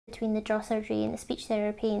between the jaw surgery and the speech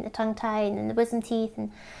therapy and the tongue tie and then the wisdom teeth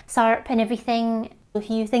and SARP and everything. If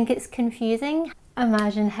you think it's confusing,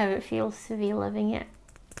 imagine how it feels to be living it.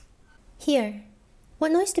 Here,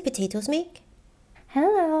 what noise do potatoes make?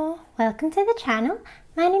 Hello, welcome to the channel.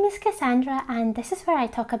 My name is Cassandra and this is where I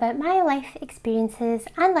talk about my life experiences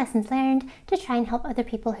and lessons learned to try and help other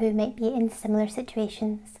people who might be in similar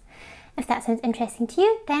situations. If that sounds interesting to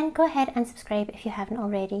you, then go ahead and subscribe if you haven't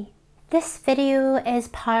already. This video is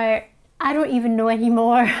part, I don't even know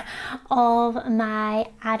anymore, of my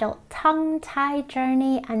adult tongue tie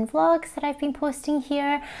journey and vlogs that I've been posting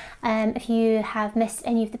here. If you have missed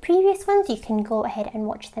any of the previous ones, you can go ahead and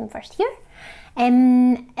watch them first here.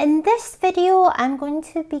 In this video, I'm going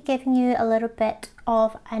to be giving you a little bit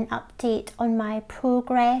of an update on my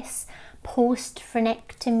progress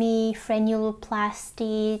post-frenectomy,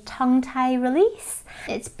 frenuloplasty, tongue tie release.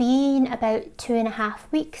 It's been about 2.5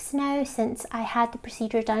 weeks now since I had the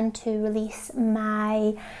procedure done to release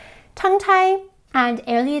my tongue tie. And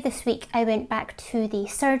earlier this week I went back to the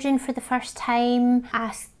surgeon for the first time,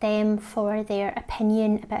 asked them for their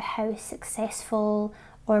opinion about how successful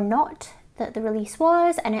or not that the release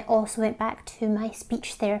was, and I also went back to my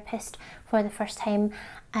speech therapist for the first time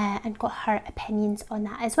and got her opinions on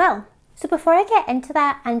that as well. So before I get into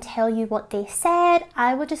that and tell you what they said,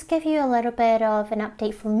 I will just give you a little bit of an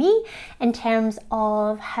update from me in terms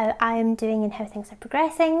of how I am doing and how things are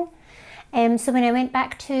progressing. So when I went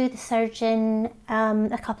back to the surgeon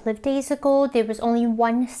a couple of days ago, there was only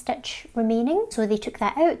one stitch remaining. So they took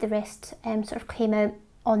that out, the rest sort of came out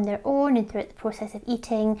on their own and throughout the process of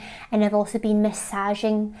eating. And I've also been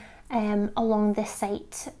massaging along this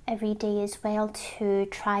site every day as well to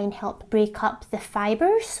try and help break up the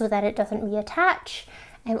fibres so that it doesn't reattach.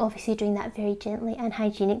 I'm obviously doing that very gently and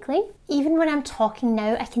hygienically. Even when I'm talking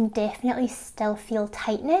now, I can definitely still feel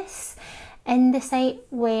tightness in the site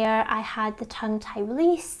where I had the tongue tie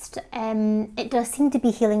released. It does seem to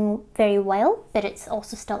be healing very well, but it's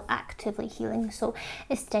also still actively healing, so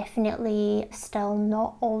it's definitely still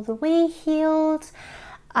not all the way healed.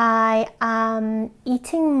 I am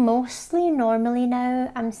eating mostly normally now.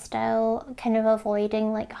 I'm still kind of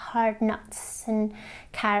avoiding like hard nuts and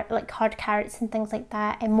hard carrots and things like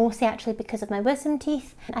that, and mostly actually because of my wisdom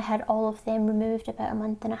teeth. I had all of them removed about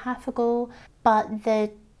 1.5 months ago, but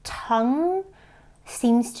the tongue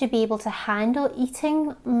seems to be able to handle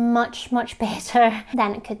eating much better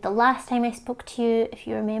than it could the last time I spoke to you. If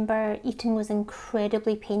you remember, eating was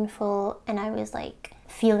incredibly painful and I was like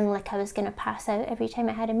feeling like I was going to pass out every time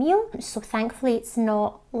I had a meal. So thankfully it's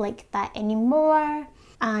not like that anymore.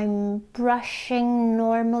 I'm brushing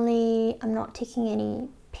normally. I'm not taking any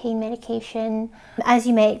pain medication. As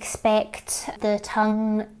you may expect, the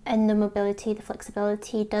tongue and the mobility, the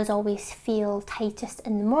flexibility does always feel tightest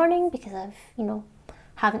in the morning because I've,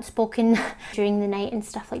 haven't spoken during the night and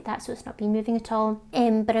stuff like that, so it's not been moving at all.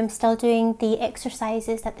 But I'm still doing the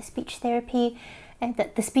exercises that the speech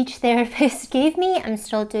therapist gave me. I'm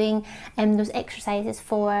still doing those exercises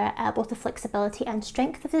for both the flexibility and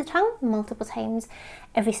strength of the tongue multiple times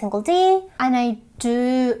every single day. And I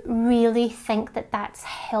do really think that that's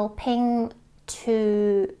helping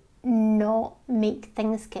to not make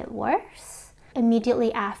things get worse.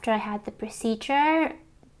 Immediately after I had the procedure,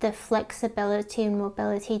 the flexibility and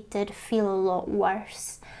mobility did feel a lot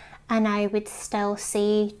worse. And I would still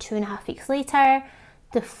say 2.5 weeks later,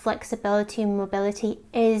 the flexibility and mobility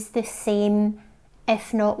is the same,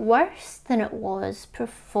 if not worse, than it was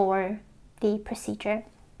before the procedure.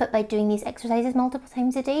 But by doing these exercises multiple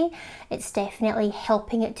times a day, it's definitely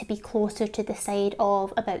helping it to be closer to the side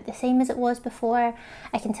of about the same as it was before.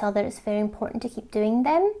 I can tell that it's very important to keep doing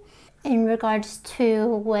them. In regards to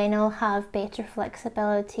when I'll have better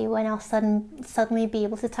flexibility, when I'll suddenly be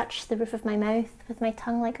able to touch the roof of my mouth with my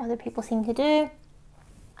tongue like other people seem to do,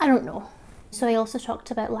 I don't know. So I also talked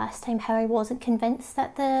about last time how I wasn't convinced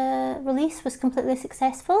that the release was completely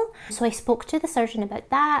successful. So I spoke to the surgeon about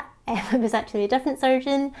that. It was actually a different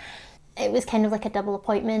surgeon. It was kind of like a double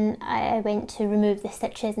appointment. I went to remove the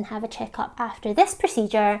stitches and have a checkup after this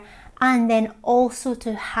procedure, and then also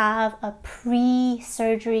to have a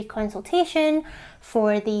pre-surgery consultation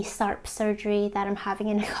for the SARP surgery that I'm having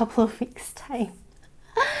in a couple of weeks' time.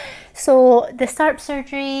 So the SARP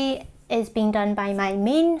surgery is being done by my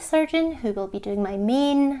main surgeon, who will be doing my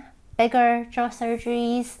main bigger jaw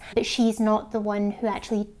surgeries, but she's not the one who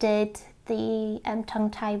actually did the tongue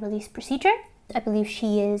tie release procedure. I believe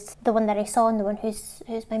she is the one that I saw and the one who's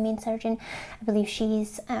my main surgeon. I believe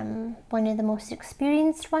she's one of the most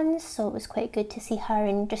experienced ones, so it was quite good to see her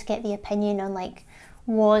and just get the opinion on like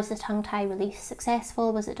Was the tongue tie release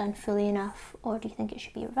successful? Was it done fully enough, or do you think it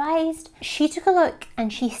should be revised? She took a look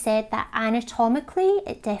and she said that anatomically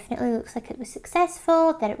it definitely looks like it was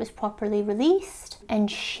successful, that it was properly released, and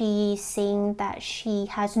she's saying that she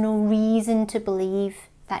has no reason to believe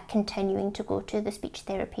that continuing to go to the speech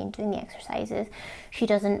therapy and doing the exercises, she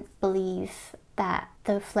doesn't believe that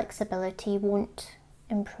the flexibility won't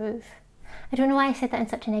improve. I don't know why I said that in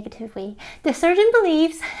such a negative way. The surgeon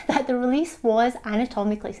believes that the release was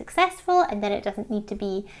anatomically successful and that it doesn't need to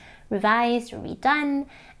be revised or redone,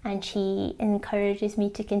 and she encourages me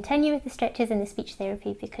to continue with the stretches and the speech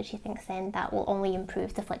therapy because she thinks then that will only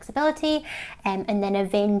improve the flexibility, and then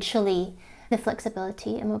eventually the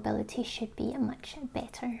flexibility and mobility should be much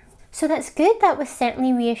better. So that's good. That was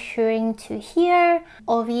certainly reassuring to hear.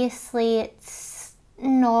 Obviously it's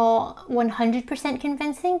not 100%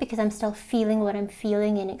 convincing because I'm still feeling what I'm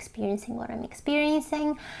feeling and experiencing what I'm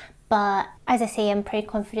experiencing, but as I say, I'm pretty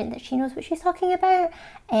confident that she knows what she's talking about,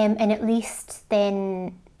 and at least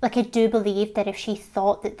then, like, I do believe that if she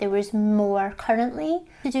thought that there was more currently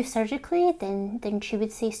to do surgically, then she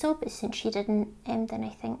would say so, but since she didn't, then I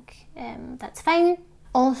think that's fine.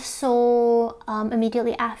 Also,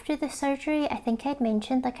 immediately after the surgery, I think I'd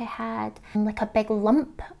mentioned like I had like a big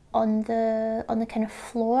lump on the kind of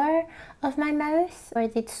floor of my mouth where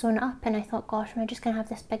they'd sewn up, and I thought, gosh, am I just gonna have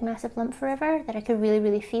this big massive lump forever that I could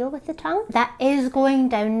really feel with the tongue? That is going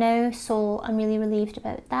down now, so I'm really relieved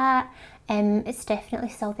about that. It's definitely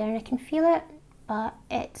still there and I can feel it, but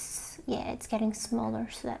it's getting smaller,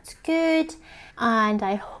 so that's good. And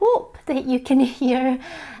I hope that you can hear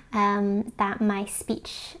that my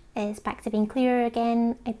speech is back to being clearer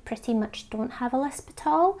again. I pretty much don't have a lisp at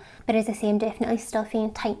all, but as I say, I'm definitely still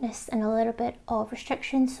feeling tightness and a little bit of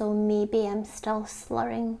restriction, so maybe I'm still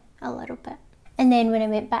slurring a little bit. And then when I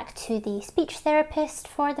went back to the speech therapist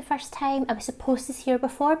for the first time, I was supposed to see her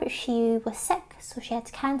before, but she was sick, so she had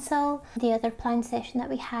to cancel the other planned session that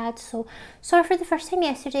we had. So saw her for the first time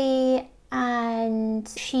yesterday, and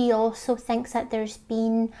she also thinks that there's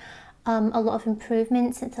been a lot of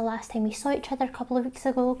improvement since the last time we saw each other a couple of weeks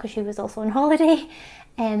ago, because she was also on holiday,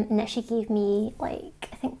 and that she gave me like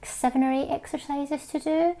I think 7 or 8 exercises to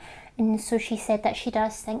do, and so she said that she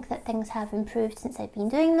does think that things have improved since I've been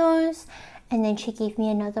doing those. And then she gave me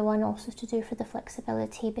another one also to do for the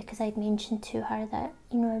flexibility, because I'd mentioned to her that,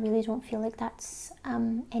 you know, I really don't feel like that's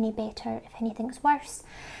any better, if anything's worse.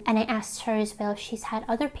 And I asked her as well if she's had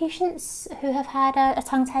other patients who have had a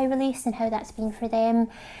tongue tie release and how that's been for them.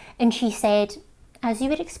 And she said, as you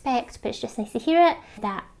would expect, but it's just nice to hear it,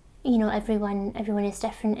 that, you know, everyone is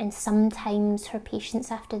different, and sometimes her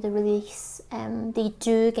patients after the release, they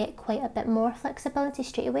do get quite a bit more flexibility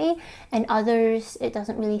straight away, and others it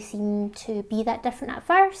doesn't really seem to be that different at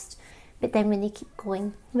first, but then when they keep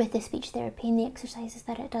going with the speech therapy and the exercises,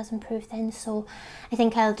 that it does improve then. So I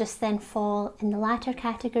think I'll just then fall in the latter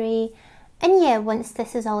category, and yeah, once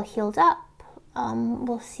this is all healed up,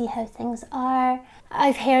 we'll see how things are.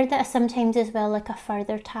 I've heard that sometimes as well, like a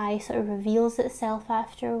further tie sort of reveals itself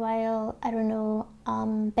after a while. I don't know,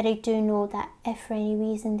 but I do know that if for any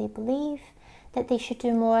reason they believe that they should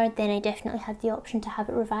do more, then I definitely have the option to have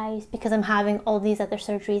it revised, because I'm having all these other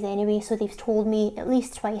surgeries anyway, so they've told me at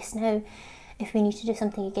least twice now, if we need to do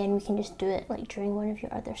something again, we can just do it like during one of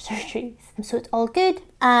your other surgeries. So it's all good.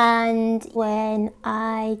 And when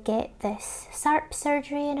I get this SARP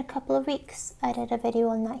surgery in a couple of weeks, I did a video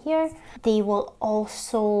on that here, they will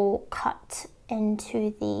also cut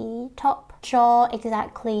into the top jaw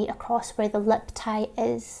exactly across where the lip tie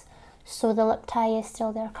is. So the lip tie is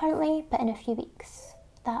still there currently, but in a few weeks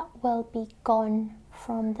that will be gone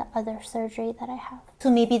from the other surgery that I have. So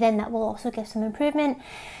maybe then that will also give some improvement.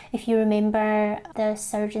 If you remember, the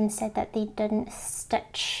surgeon said that they didn't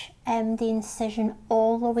stitch the incision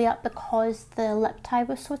all the way up because the lip tie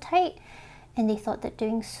was so tight, and they thought that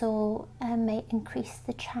doing so might increase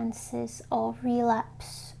the chances of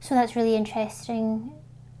relapse. So that's really interesting,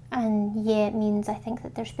 and yeah, it means I think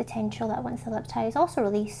that there's potential that once the lip tie is also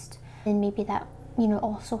released, then maybe that, you know,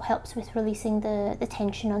 also helps with releasing the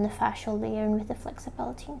tension on the fascial layer and with the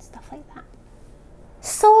flexibility and stuff like that.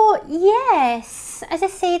 So yes, as I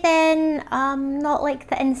say then, not like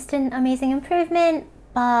the instant amazing improvement,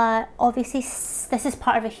 but obviously this is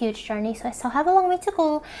part of a huge journey, so I still have a long way to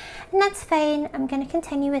go, and that's fine. I'm going to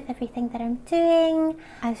continue with everything that I'm doing.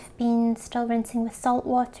 I've been still rinsing with salt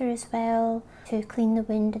water as well to clean the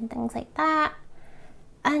wound and things like that.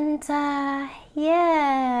 And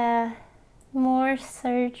yeah, more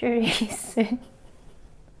surgeries soon.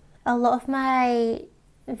 A lot of my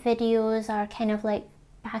videos are kind of like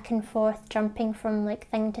back and forth, jumping from like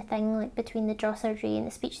thing to thing, like between the jaw surgery and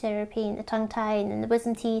the speech therapy and the tongue tie and then the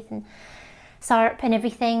wisdom teeth and SARP and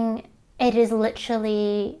everything. It is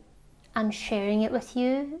literally, I'm sharing it with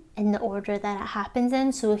you in the order that it happens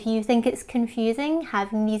in. So if you think it's confusing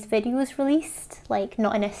having these videos released, like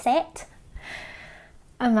not in a set,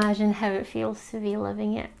 imagine how it feels to be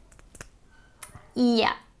living it.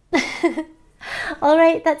 Yeah.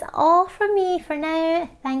 Alright, that's all from me for now.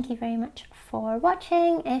 Thank you very much for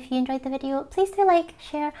watching. If you enjoyed the video, please do like,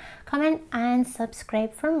 share, comment and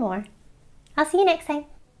subscribe for more. I'll see you next time.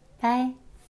 Bye.